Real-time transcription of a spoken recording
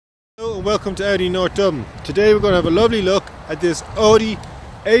Hello and welcome to Audi North Dublin. Today we're going to have a lovely look at this Audi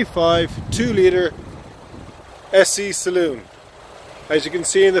A6 2-litre SE saloon. As you can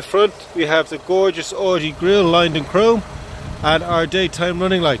see in the front, we have the gorgeous Audi grille lined in chrome and our daytime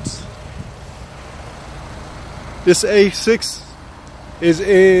running lights. This A6 is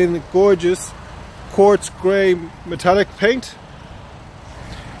in gorgeous quartz grey metallic paint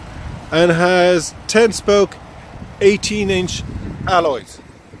and has 10-spoke 18-inch alloys.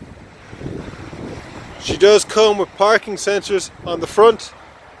 She does come with parking sensors on the front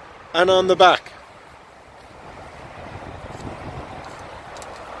and on the back.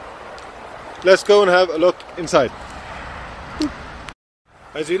 Let's go and have a look inside.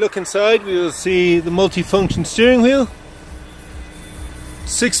 As we look inside, we will see the multi-function steering wheel,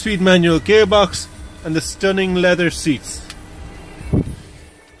 6-speed manual gearbox and the stunning leather seats.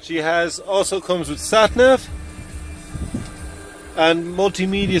 She also comes with sat-nav and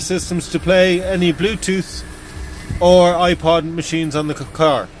multimedia systems to play any Bluetooth or iPod machines on the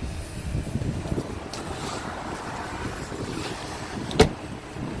car.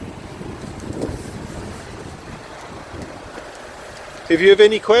 If you have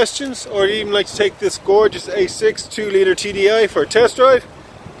any questions or you'd even like to take this gorgeous A6 2-litre TDI for a test drive,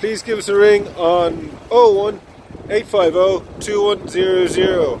 please give us a ring on 01 850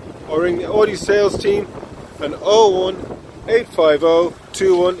 2100 or ring the Audi sales team on 01 850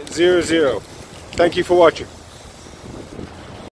 2100. Thank you for watching.